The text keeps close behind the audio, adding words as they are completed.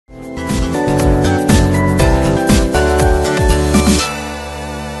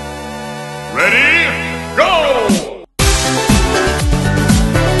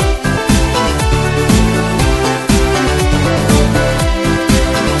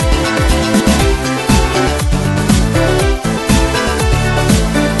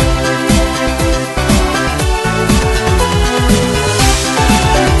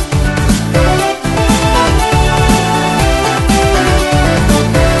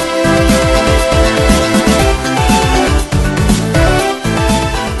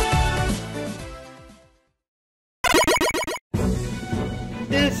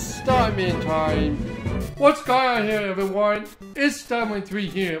Hi here everyone, it's Starman3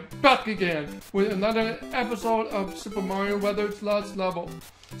 here, back again with another episode of Super Mario Weather's Last Level.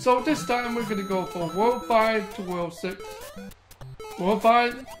 So this time we're gonna go from World 5 to World 6. World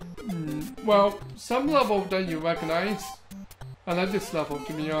 5? Well, some level that you recognize. I like this level,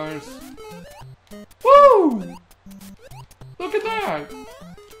 to be honest. Woo! Look at that!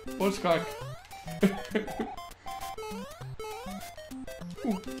 What's crack?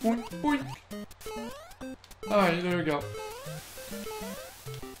 Boink, boink. Alright, there we go.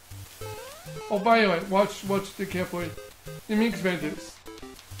 Oh, by the way, watch the carefully. It makes vendors.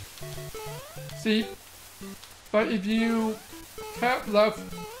 See? But if you tap left,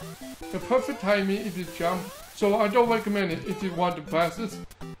 the perfect timing if you jump. So I don't recommend it if you want to practice.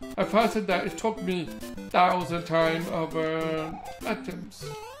 I practiced that it took me thousands of times of attempts.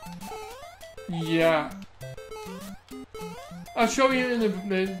 Yeah. I'll show you in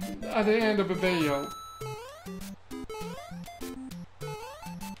at the end of the video.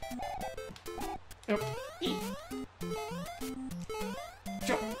 Yep.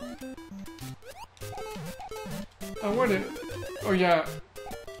 Jump. I want it. Oh yeah.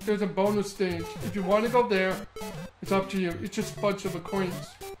 There's a bonus stage. If you want to go there, it's up to you. It's just a bunch of coins.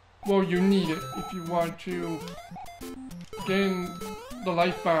 Well, you need it if you want to gain the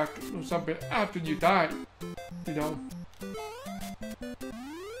life back or something after you die. You know.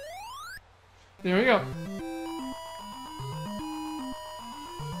 There we go.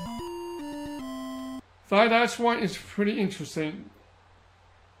 That one is pretty interesting.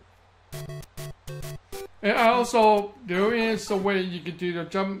 And also, there is a way you can do the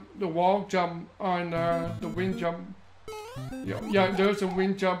jump, the wall jump on the wind jump. Yeah, there's a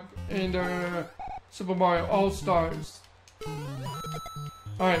wind jump in the Super Mario All-Stars.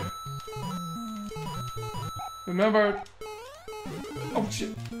 Alright. Remember... Oh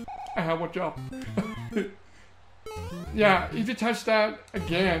shit. I have one job. Yeah, if you touch that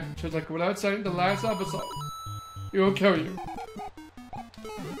again, just like what I said in the last episode, it will kill you.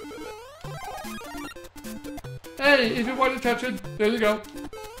 Hey, if you want to touch it, there you go.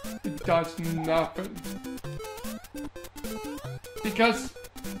 It does nothing. Because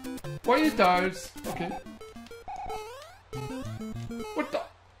what it does, okay. What the?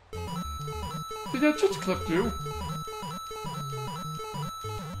 Did I just clip you?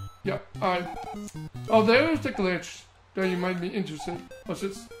 Yeah, alright. Oh, there's the glitch that you might be interested. What's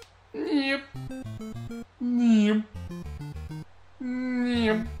this? Yep. Yep.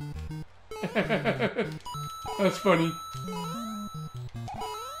 Yep. That's funny.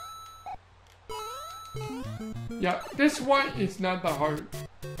 Yeah, this one is not that hard.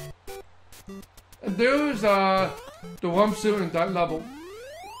 There's the wumsuit in that level.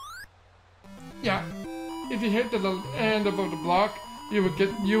 Yeah, if you hit the end of the block, you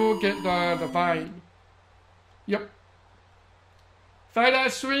will get the vine. Yep.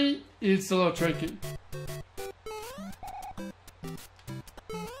 5-3 is a little tricky.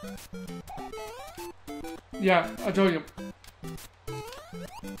 Yeah, I told you.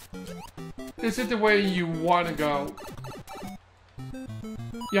 This is the way you want to go.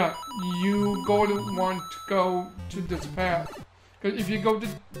 Yeah, you going to want to go to this path. Because if you go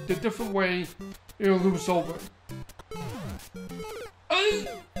the different way, you'll lose over.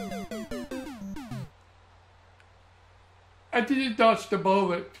 I didn't dodge the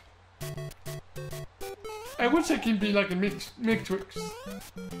bullet. I wish I could be like a Matrix.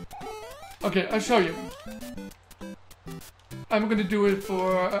 Okay, I'll show you. I'm gonna do it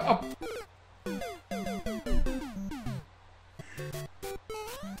for up.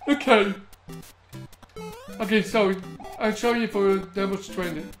 Okay. Okay, so I'll show you for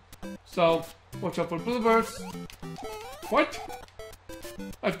demonstrating. So watch out for bluebirds. What?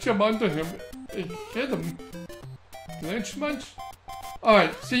 I jumped under him and hit him. Glitch munch?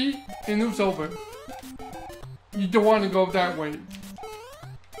 Alright, see? It moves over. You don't want to go that way.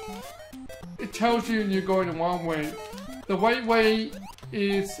 It tells you you're going the wrong way. The right way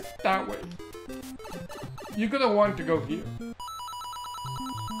is that way. You're gonna want to go here.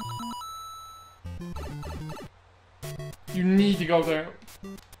 You need to go there.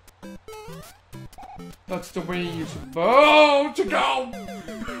 That's the way you're supposed to go!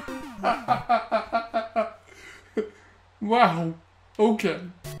 Wow. Okay.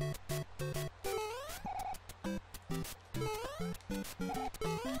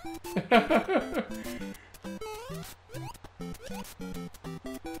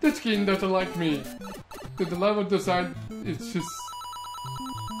 This game doesn't like me. The level design is just...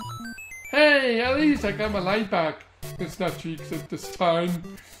 Hey, at least I got my life back. It's not cheeks at this time.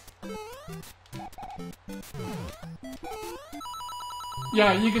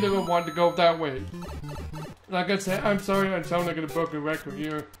 Yeah, you're gonna want to go that way. Like I said, I'm sorry I sound like a broken record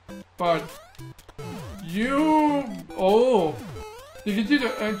here, but you... Oh! You can do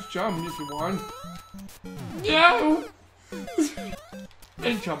the edge jump if you want. No!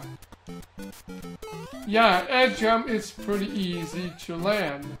 Edge jump. Yeah, edge jump is pretty easy to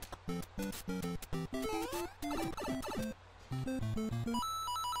land.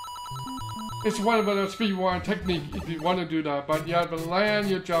 It's one of the speedrun technique if you want to do that, but you have to land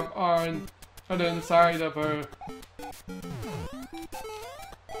your jump on the inside of her.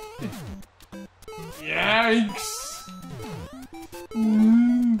 Yikes!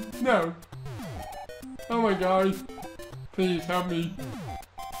 No. Oh my god. Please help me.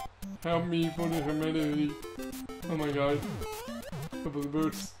 Help me for the humanity. Oh my god. The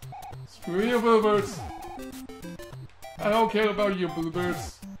bluebirds. Screw you, bluebirds. I don't care about you,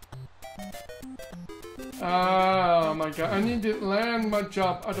 bluebirds. Oh my god. I need to land my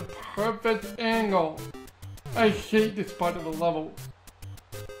jump at a perfect angle. I hate this part of the level.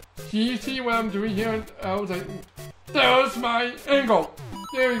 Do you see what I'm doing here? I was like, there's my angle.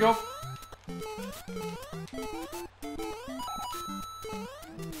 There we go.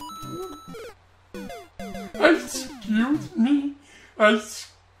 Excuse me.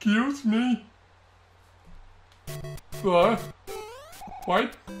 Excuse me. What?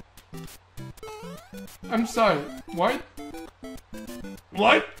 What? I'm sorry. What?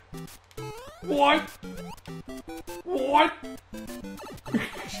 What? What? What?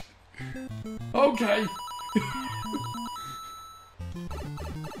 Okay.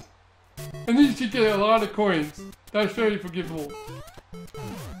 I need to get a lot of coins. That's very forgivable.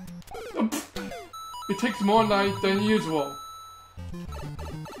 It takes more light than usual.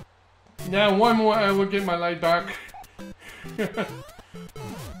 Now one more I will get my light back.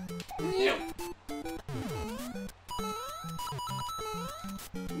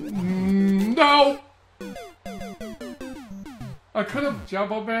 No! I could have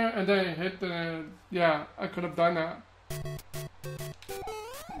jumped up there and then hit the... Yeah, I could have done that.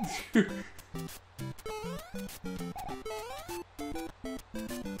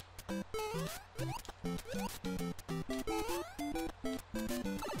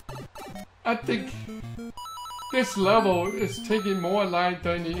 I think this level is taking more light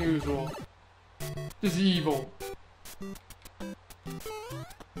than usual. It's evil.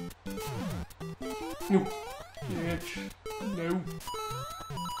 No. Bitch. No.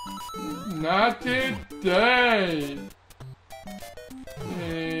 Not today.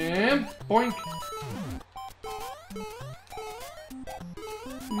 And boink.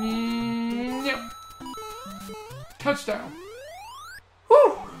 Yep. Touchdown.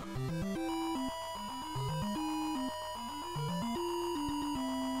 Whew.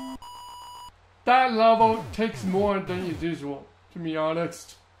 That level takes more than usual, to be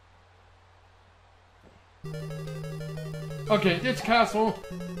honest. Okay, this castle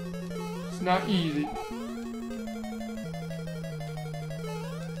is not easy.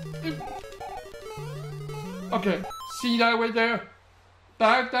 Okay, see that right there?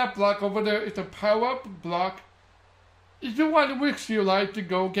 That block over there is a power-up block. If you want to risk your life to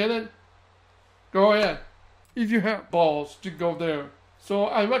go get it, go ahead. If you have balls to go there. So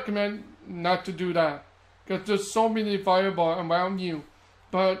I recommend not to do that, because there's so many fireballs around you.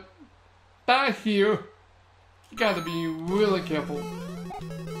 But that here, you gotta be really careful.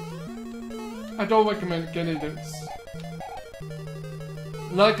 I don't recommend getting this.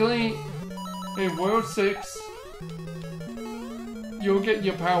 Luckily, in World 6, you'll get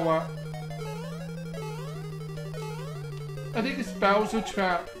your power. I think it's Bowser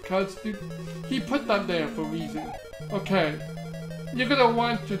Trap, because he put that there for a reason. Okay, you're gonna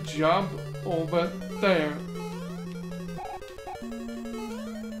want to jump over there.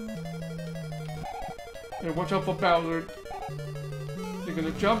 And watch out for Bowser. You're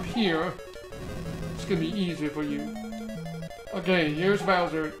gonna jump here. It's gonna be easier for you. Okay, here's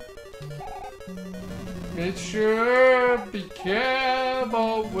Bowser. Make sure, be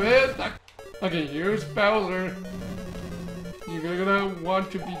careful with that. Okay, here's Bowser. You're gonna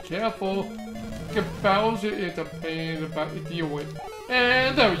want to be careful. Because Bowser is a pain to deal with.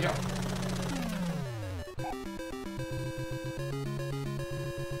 And there we go.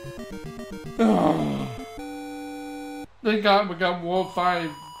 Thank God we got World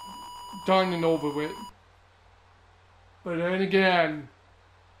 5 done and over with. But then again,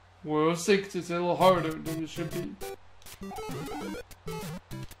 World 6 is a little harder than it should be.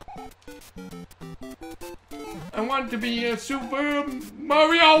 I want to be a Super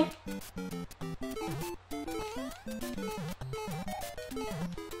Mario!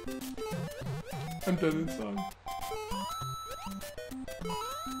 I'm dead inside.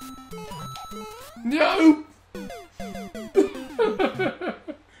 No!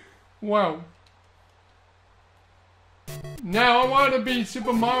 Wow. Now I want to be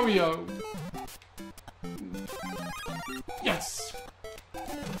Super Mario. Yes.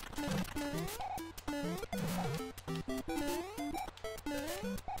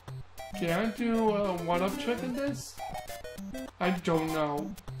 Can I do a one-up check in this? I don't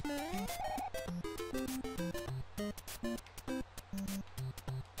know.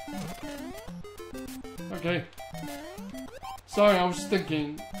 Okay. Sorry, I was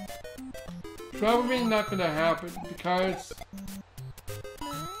thinking. Probably not gonna happen because...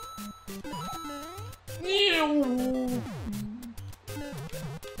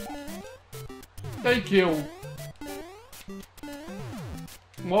 Thank you.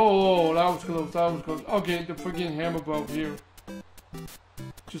 Whoa, that was close, that was close. Okay, the freaking hammer broke here.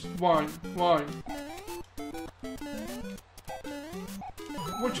 Just why?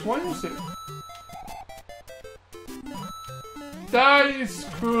 Which one is it? That is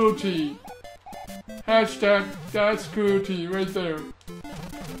cruelty. Hashtag, that's cruelty right there.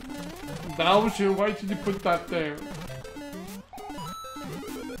 Bowser, why did you put that there?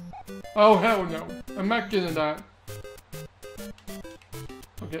 Oh, hell no. I'm not getting that.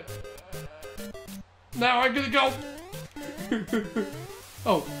 Okay. Now I gotta go!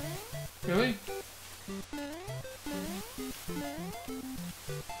 Oh. Really?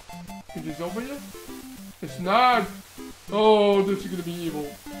 Is this over yet? It's not! Oh, this is gonna be evil.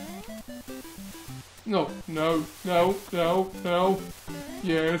 No, no, no, no, no.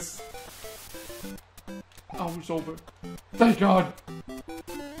 Yes. Oh, it's over. Thank God!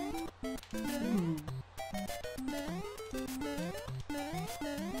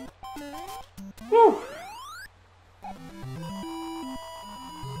 Woo!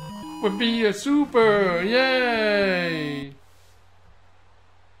 Would be a super! Yay!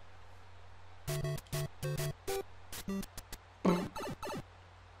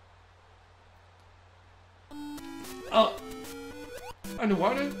 Oh!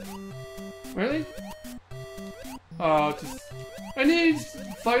 Underwater? Really? Oh, just... I need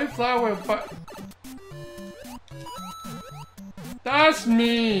fire flower, but... That's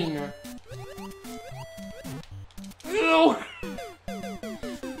mean! Ew!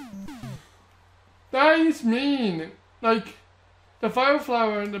 That is mean! Like, the fire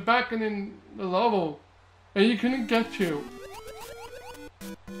flower in the back and in the level, and you couldn't get to.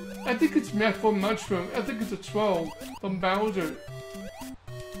 I think it's meant for mushroom. I think it's a troll from Bowser.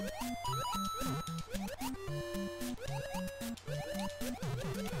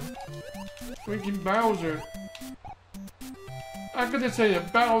 Freaking Bowser. I'm gonna say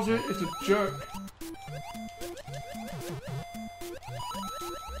that Bowser is a jerk.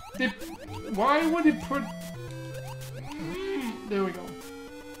 Why would he put... There we go.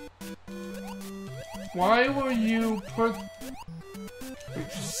 Why will you put...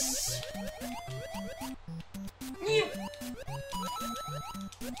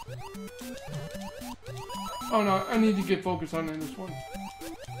 Oh no, I need to get focused on this one.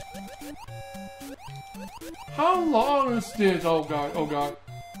 How long is this? Oh god, oh god.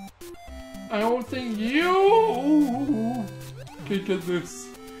 I don't think you can get this.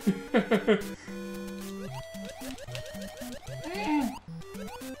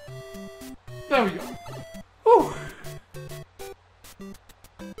 There we go. Whew.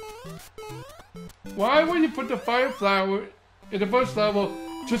 Why would you put the fire flower in the first level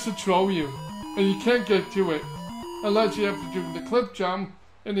just to troll you? And you can't get to it. Unless you have to do the clip jump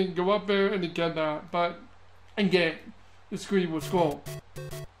and then go up there and then get that. But again, the screen will scroll.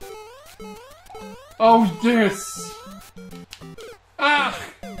 Oh yes! Ah!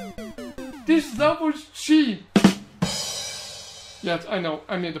 This level's cheap! Yes, I know,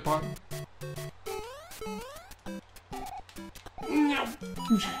 I made the pun. No!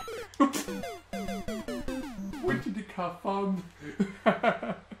 Where did the car from?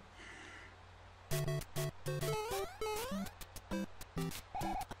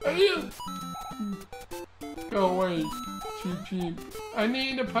 Go away, cheap. I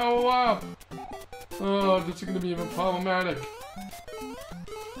need to power up! Oh, this is gonna be even problematic.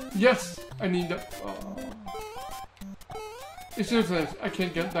 Yes, I need to... Oh. It's useless, I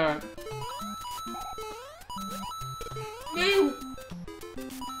can't get that. No!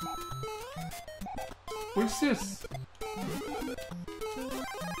 What's this?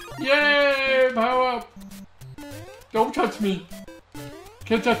 Yay! Power up! Don't touch me!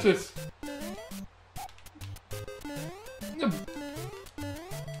 Can't touch this!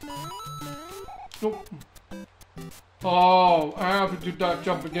 Nope. Oh, I have to do that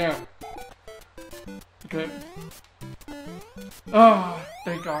jump again. Okay. Ah, oh,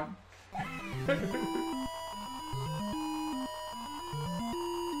 thank God.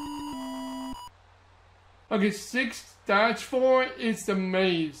 Okay, 6-4 is the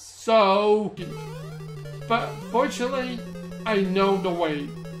maze. So, but fortunately, I know the way.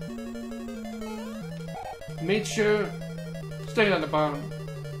 Make sure stay on the bottom.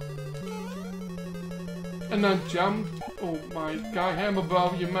 And then jump. Oh my god, Hammer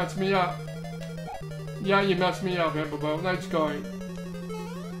Bro, you messed me up. Yeah, you messed me up, Hammer Bro. Nice going.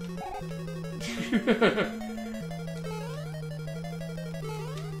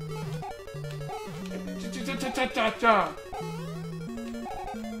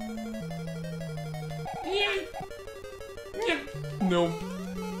 No.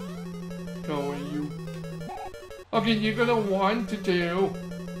 Go away, you. Okay, you're gonna want to do.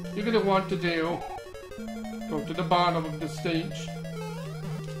 Go to the bottom of the stage.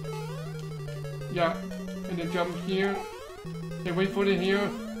 Yeah, and then jump here. And wait for it here.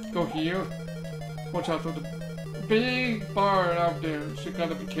 Go here. Watch out for the big bar out there, so you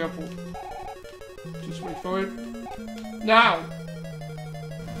gotta be careful. Just wait for it. Now!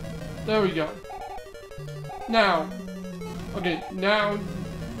 There we go. Now. Okay, now.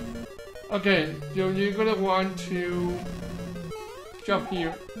 Okay, you're gonna want to jump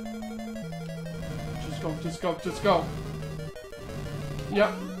here. Just go.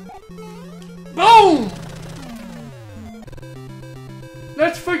 Yep. Boom!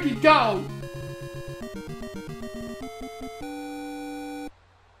 Let's freaking go!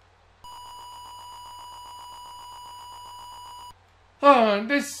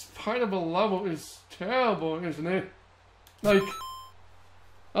 This part of the level is terrible, isn't it? Like,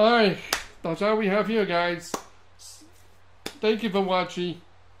 alright, that's all we have here, guys. Thank you for watching.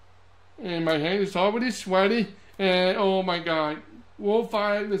 And my hand is already sweaty. And oh my god, World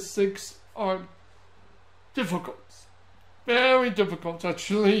 5 and 6 are difficult. Very difficult,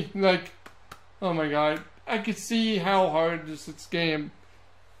 actually. Like, oh my god, I can see how hard this game.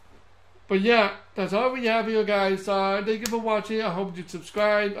 But yeah, that's all we have here, guys. Thank you for watching. I hope you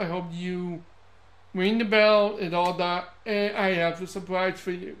subscribe. I hope you ring the bell and all that. And I have a surprise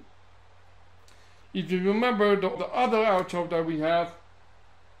for you. If you remember the other outro that we have,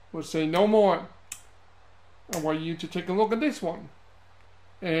 we'll say no more. I want you to take a look at this one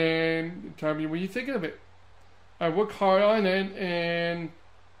and tell me what you think of it. I worked hard on it, and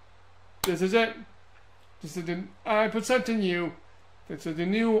this is it. I'm presenting you. This is the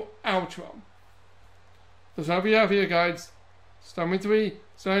new outro. That's all we have here, guys. Starman3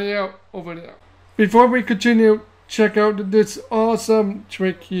 signing out over there. Before we continue, check out this awesome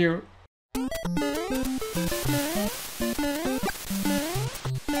trick here.